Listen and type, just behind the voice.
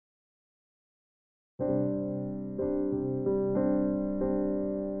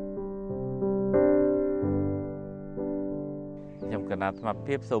ណាត់មក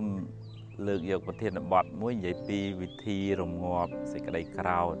ភាពសូមលើកយកប្រធានបទមួយនិយាយពីវិធីរងាប់សេចក្តីក្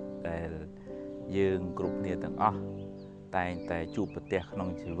រោធដែលយើងគ្រប់គ្នាទាំងអស់តែងតែជួបប្រទះក្នុង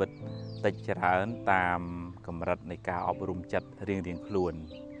ជីវិតតិចច្រើនតាមកម្រិតនៃការអប់រំចិត្តរៀងៗខ្លួន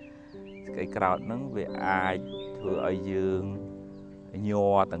សេចក្តីក្រោធហ្នឹងវាអាចធ្វើឲ្យយើងញ័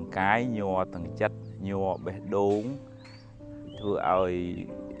រទាំងកាយញ័រទាំងចិត្តញ័របេះដូងធ្វើឲ្យ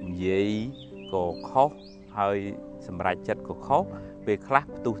និយាយក៏ខុសហើយសម្រេចចិត្តក៏ខុសពេលខ្លះ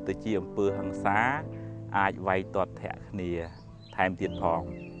ផ្ទុះទៅជាអំពើហិង្សាអាចវាយទាត់ធាក់គ្នាថែមទៀតផង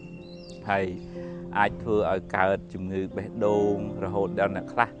ហើយអាចធ្វើឲ្យកើតជំងឺបេះដូងរហូតដល់អ្នក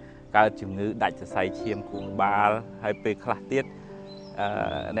ខ្លះកើតជំងឺដាច់សរសៃឈាមខួរក្បាលហើយពេលខ្លះទៀត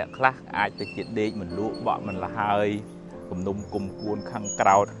អ្នកខ្លះអាចទៅជាដេកមិនលក់បក់មិនលហើយគំនុំគុំគួនខឹងក្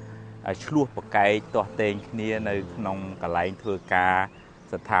រោធឆ្លោះប្រកែកទាស់ទែងគ្នានៅក្នុងកន្លែងធ្វើការ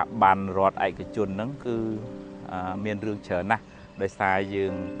ស្ថាប័នរដ្ឋឯកជនហ្នឹងគឺមានរឿងច្រើនណាស់ដោយសារយើ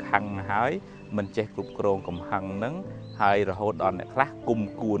ងខឹងហើយមិនចេះគ្រប់គ្រងកំហឹងហ្នឹងហើយរហូតដល់អ្នកខ្លះគុំ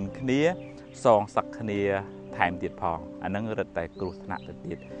គួនគ្នាសងសឹកគ្នាថែមទៀតផងអាហ្នឹងរឹតតែគ្រោះថ្នាក់ទៅ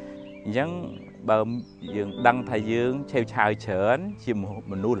ទៀតអញ្ចឹងបើយើងដឹងថាយើងឆេវឆាវច្រើនជា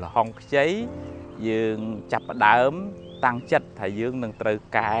មនុស្សលហុងខ្ចីយើងចាប់ផ្ដើមតាំងចិត្តថាយើងនឹងត្រូវ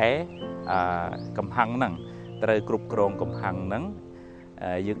កែកំហឹងហ្នឹងត្រូវគ្រប់គ្រងកំហឹងហ្នឹង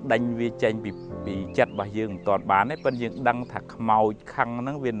យើងដេញវាចេញពីចិត្តរបស់យើងមិនទាន់បានទេប៉ុន្តែយើងដឹងថាខ្មោចខឹងហ្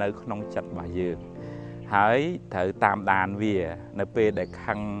នឹងវានៅក្នុងចិត្តរបស់យើងហើយត្រូវតាមដានវានៅពេលដែល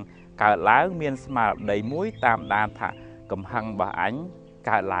ខឹងកើតឡើងមានស្មារតីមួយតាមដានថាកំហឹងរបស់អញ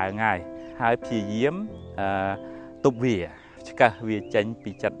កើតឡើងហើយព្យាយាមទប់វាឆ្កឹះវាចេញ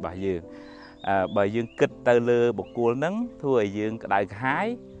ពីចិត្តរបស់យើងបើយើងគិតទៅលើបុគ្គលហ្នឹងធ្វើឲ្យយើងក្តៅក្រហាយ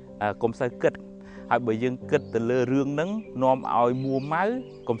កុំសូវគិតហើយបើយើងគិតទៅលើរឿងហ្នឹងនាំឲ្យមួម៉ៅ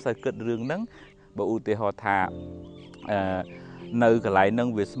កុំសូវគិតរឿងហ្នឹងបើឧទាហរណ៍ថានៅកន្លែងហ្នឹង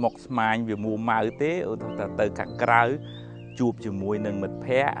វាស្មុគស្មាញវាមួម៉ៅទេឧទាហរណ៍ថាទៅខាងក្រៅជួបជាមួយនឹងមិត្ត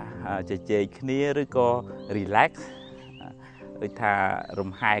ភ័ក្តិជជែកគ្នាឬក៏ relax ដូចថា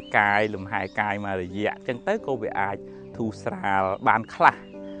រំហែកាយមករយៈអញ្ចឹងទៅក៏វាអាចធូរស្រាលបានខ្លះ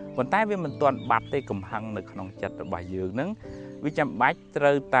ប៉ុន្តែវាមិនទាន់បាត់ទេកំហឹងនៅក្នុងចិត្តរបស់យើងហ្នឹងវាចាំបាច់ត្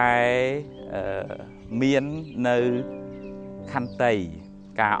រូវតែមាននៅខន្តី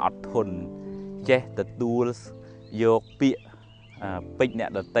ការអត់ធន់ចេះទទួលយកពាក្យពេចន៍អ្នក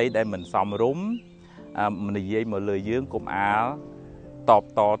ដទៃដែលមិនសមរម្យនិយាយមកលើយើងកុំអាលតប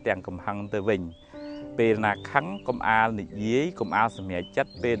តទាំងកំហឹងទៅវិញពេលណាខឹងកុំអាលនិយាយកុំអាលសម្រេចចិត្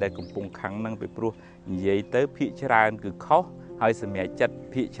តពេលដែលកំពុងខឹងហ្នឹងពីព្រោះនិយាយទៅភាកច្រើនគឺខុសហើយសម្រេចចិត្ត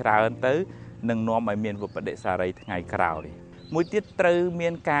ភាកច្រើនទៅនឹងនាំឲ្យមានវិបត្តិសារីថ្ងៃក្រោយមួយទៀតត្រូវមា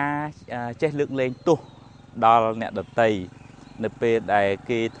នការចេះលើកលែងទោសដល់អ្នកដទៃនៅពេលដែល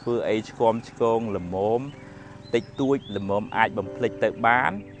គេធ្វើអីឆ្គាំឆ្គងល្មមតិចតួចល្មមអាចបំភ្លេចទៅបា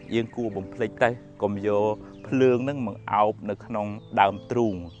នយើងគួរបំភ្លេចទៅកុំយកភ្លើងហ្នឹងមកអោបនៅក្នុងដើមទ្រូ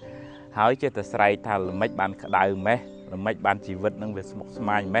ងហើយចេះតែស្រែកថាល្មិចបានក្តៅម៉េះល្មិចបានជីវិតហ្នឹងវាស្មុគស្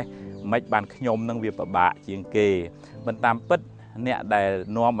មាញម៉េះល្មិចបានខ្ញុំហ្នឹងវាពិបាកជាងគេមិនតាមពិតអ្នកដែល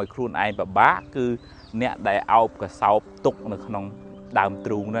នាំឲ្យខ្លួនឯងពិបាកគឺអ្នកដែលអោបកសោបទុកនៅក្នុងដើម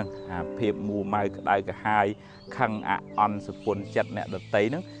ទ្រូងហ្នឹងភាពមួម៉ៅក្តៅក្រហាយខឹងអន់សុពន្ធចិត្តអ្នកដទៃ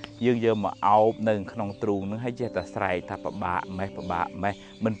ហ្នឹងយើងយកមកអោបនៅក្នុងទ្រូងហ្នឹងហើយចេះតែស្រែកថាពិបាកម៉េះ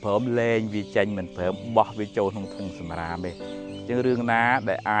មិនព្រមលែងវាចេញមិនព្រមបោះវាចូលក្នុងធុងសម្រាមទេអញ្ចឹងរឿងណា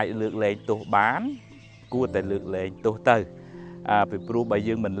ដែលអាចលើកលែងទោសបានគួរតែលើកលែងទោសទៅពីព្រោះបើ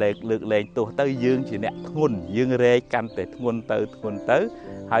យើងមិនលើកលែងទោសទៅយើងជាអ្នកធ្ងន់យើងរែកកាន់តែធ្ងន់ទៅ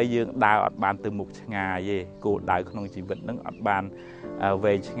ហើយយើងដើរអត់បានទៅមុខឆ្ងាយទេគោលដៅក្នុងជីវិតហ្នឹងអត់បាន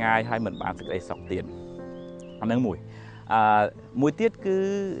វែងឆ្ងាយហើយមិនបានសេចក្តីសុខទៀតអាហ្នឹងមួយទៀតគឺ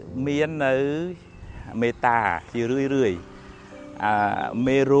មាននៅមេត្តាជារឿយ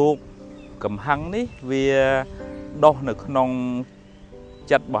មេរោគកំហឹងនេះវាដុះនៅក្នុង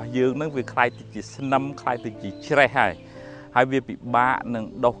ចិត្តរបស់យើងហ្នឹងវាคล้ายទៅជាស្នឹមคล้ายទៅជាច្រេះហើយវាពិបាកនឹង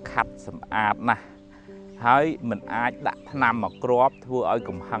ដុសខាត់សម្អាតណាស់ហើយមិនអាចដាក់ថ្នាំមកគ្រាប់ធ្វើឲ្យ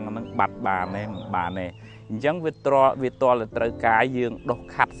កំហឹងហ្នឹងបាត់បានទេមិនបានទេអញ្ចឹងវាតលត្រូវការយើងដុស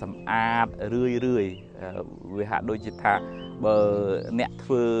ខាត់សម្អាតរឿយវាហាក់ដូចជាថាបើអ្នកធ្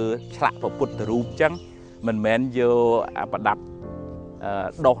វើឆ្លាក់ព្រះពុទ្ធរូបអញ្ចឹងមិនមែនយកប្រដាប់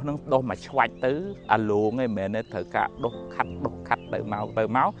ដុសហ្នឹងដុសមកឆ្វាច់ទៅអាឡងឯងមិនមែនទេត្រូវការដុសខាត់ទៅម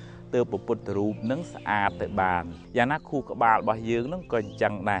កទើបព្រះពុទ្ធរូបហ្នឹងស្អាតទៅបានយ៉ាងណាខួរក្បាលរបស់យើងហ្នឹងក៏អញ្ចឹ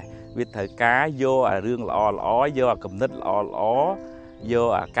ងដែរវាត្រូវការយកអារឿងល្អយកអាគំនិតល្អយក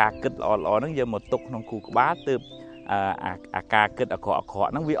អាការគិតល្អហ្នឹងយកមកទុកក្នុងខួរក្បាលទើបអាការគិតអាក្រក់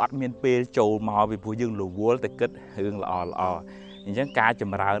ហ្នឹងវាអត់មានពេលចូលមកពីព្រោះយើងរវល់តែគិតរឿងល្អអញ្ចឹងការច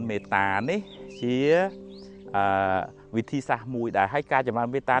ម្រើនមេត្តានេះជា វិធីសាស្ត្រមួយដែរហើយការចម្រើន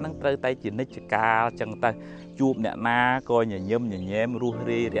មេត្តានឹងត្រូវតែជានិច្ចកាលចឹងទៅជួបអ្នកណាក៏ញញឹមញញែមរស់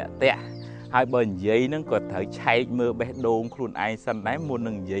រាយរាក់ទាក់ហើយបើនិយាយហ្នឹងក៏ត្រូវឆែកមើលបេះដូងខ្លួនឯងសិនដែរមុន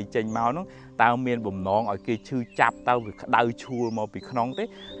នឹងនិយាយចេញមកហ្នឹងតើមានបំណងឲ្យគេឈឺចាប់តើវាក្តៅឈួលមកពីក្នុងទេ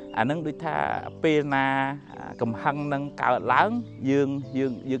អាហ្នឹងដូចថាពេលណាកំហឹងនឹងកើតឡើងយើង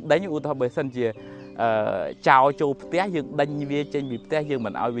ដេញឧទាហរណ៍បើសិនជាចោលចូលផ្ទះយើងដេញវាចេញពីផ្ទះយើង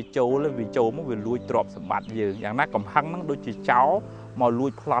មិនឲ្យវាចូលមកវាលួចទ្រព្យសម្បត្តិយើងយ៉ាងណាកំហឹងហ្នឹងដូចជាចោលមកលួ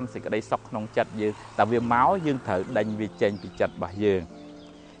ចប្លន់សេចក្តីសុខក្នុងចិត្តយើងតែវាមកយើងត្រូវដេញវាចេញពីចិត្តរបស់យើង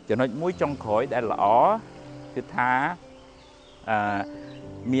ចំណុចមួយចុងក្រោយដែលល្អគឺថា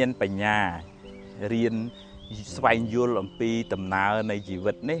មានបញ្ញារៀនស្វែងយល់អំពីដំណើរនៃជី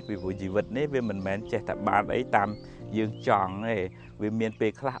វិតនេះពីព្រោះជីវិតនេះវាមិនមែនចេះតែបានអីតាមយើងចង់ទេវាមានពេ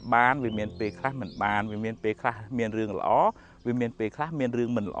លខ្លះបានវាមានពេលខ្លះមិនបានវាមានពេលខ្លះមានរឿងល្អវាមានពេលខ្លះមានរឿង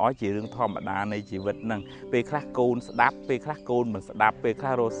មិនល្អជារឿងធម្មតានៃជីវិតហ្នឹងពេលខ្លះកូនស្ដាប់ពេលខ្លះកូនមិនស្ដាប់ពេលខ្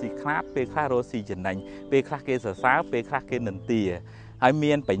លះរស់ស៊ីខ្លាចពេលខ្លះរស់ស៊ីចំណេញពេលខ្លះគេសរសើរពេលខ្លះគេនិន្ទាហើយ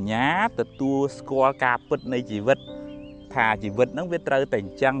មានបញ្ញាទទួលស្គាល់ការពិតនៃជីវិតថាជីវិតហ្នឹងវាត្រូវតែអ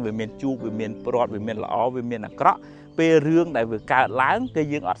ញ្ចឹងវាមានជោគវាមានព្រាត់វាមានល្អវាមានអាក្រក់ពេលរឿងដែលវាកើតឡើងគឺ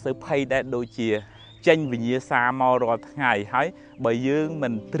យើងអត់សូវភ័យដែរដូចជាចេញវិញ្ញាសាមករាល់ថ្ងៃហើយបើយើងមិ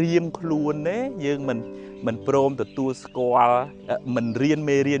នត្រៀមខ្លួនទេយើងមិនព្រមទទួលស្គាល់មិនរៀន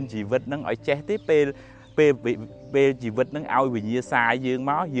មេរៀនជីវិតហ្នឹងឲ្យចេះទេពេលជីវិតហ្នឹងឲ្យវិញ្ញាសាយើង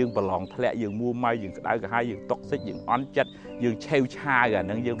មកយើងប្រឡងធ្លាក់យើងមួម៉ៅយើងក្តៅក្រហាយយើងតុកសិចយើងអន់ចិត្តយើងឆេវឆាយអាហ្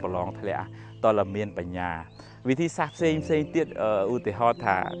នឹងយើងប្រឡងធ្លាក់តើមានបញ្ញាវិធីសាស្ត្រផ្សេងទៀតឧទាហរណ៍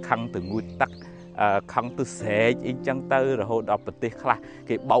ថាខឹងទៅងូតទឹកខឹងទៅស្រែកអីចឹងទៅរហូតដល់ប្រទេសខ្លះ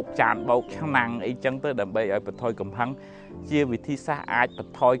គេបោកចានបោកឆ្នាំងអីចឹងទៅដើម្បីឲ្យបន្ថយកំហឹងជាវិធីសាស្ត្រអាចប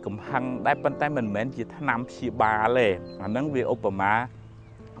ន្ថយកំហឹងដែរប៉ុន្តែមិនមែនជាថ្នាំព្យាបាលទេអាហ្នឹងវាឧបមា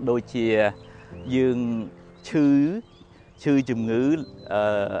ដូចជាយើងឈឺជំងឺ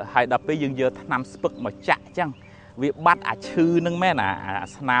ហើយដល់ពេលយើងយកថ្នាំស្ពឹកមកចាក់ចឹងវាបាត់អាឈឺហ្នឹងមែនអា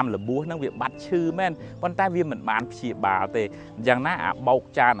ស្នាមលបួសហ្នឹងវាបាត់ឈឺមែនប៉ុន្តែវាមិនបានព្យាបាលទេយ៉ាងណាអាបោក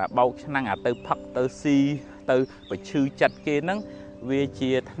ចានអាបោកឆ្នាំងអាទៅផឹកទៅស៊ីទៅបឈឺចិត្តគេហ្នឹងវា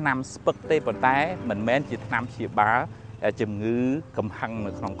ជាថ្នាំស្ពឹកទេប៉ុន្តែមិនមែនជាថ្នាំព្យាបាលជំងឺកំហឹង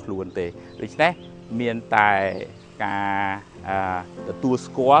នៅក្នុងខ្លួនទេដូច្នេះមានតែការទទួល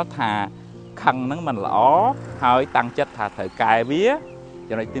ស្គាល់ថាខឹងហ្នឹងมันល្អហើយតាំងចិត្តថាត្រូវកែវា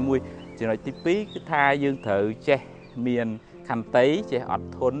ចំណុចទី1ចំណុចទី2គឺថាយើងត្រូវចេះមានខន្តីចេះអត់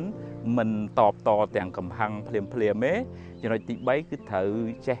ធន់មិនតបតទាំងកំហឹងភ្លាមទេចំណុចទី3គឺត្រូវ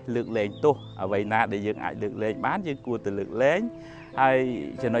ចេះលើកលែងទោសអ្វីណាដែលយើងអាចលើកលែងបានយើងគួរតែលើកលែងហើយ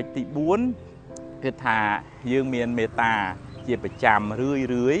ចំណុចទី4គឺថាយើងមានមេត្តាជាប្រចាំរឿ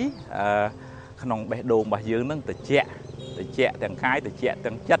យក្នុងបេះដូងរបស់យើងនឹងត្រជាក់ទាំងកាយត្រជាក់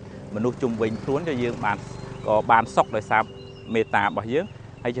ទាំងចិត្តមនុស្សជុំវិញខ្លួនchoយើងបានសុខដោយសារមេត្តារបស់យើង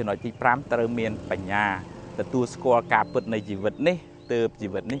ហើយចំណុចទី5ត្រូវមានបញ្ញាទទួលស្គាល់ការពិតនៃជីវិតនេះទើបជី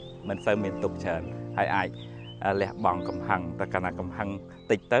វិតនេះមិនសូវមានទុក្ខច្រើនហើយអាចលះបង់កំហឹងតែកាលណាកំហឹង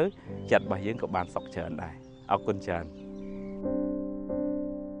តិចទៅចិត្តរបស់យើងក៏បានសុខច្រើនដែរអរគុណច្រើន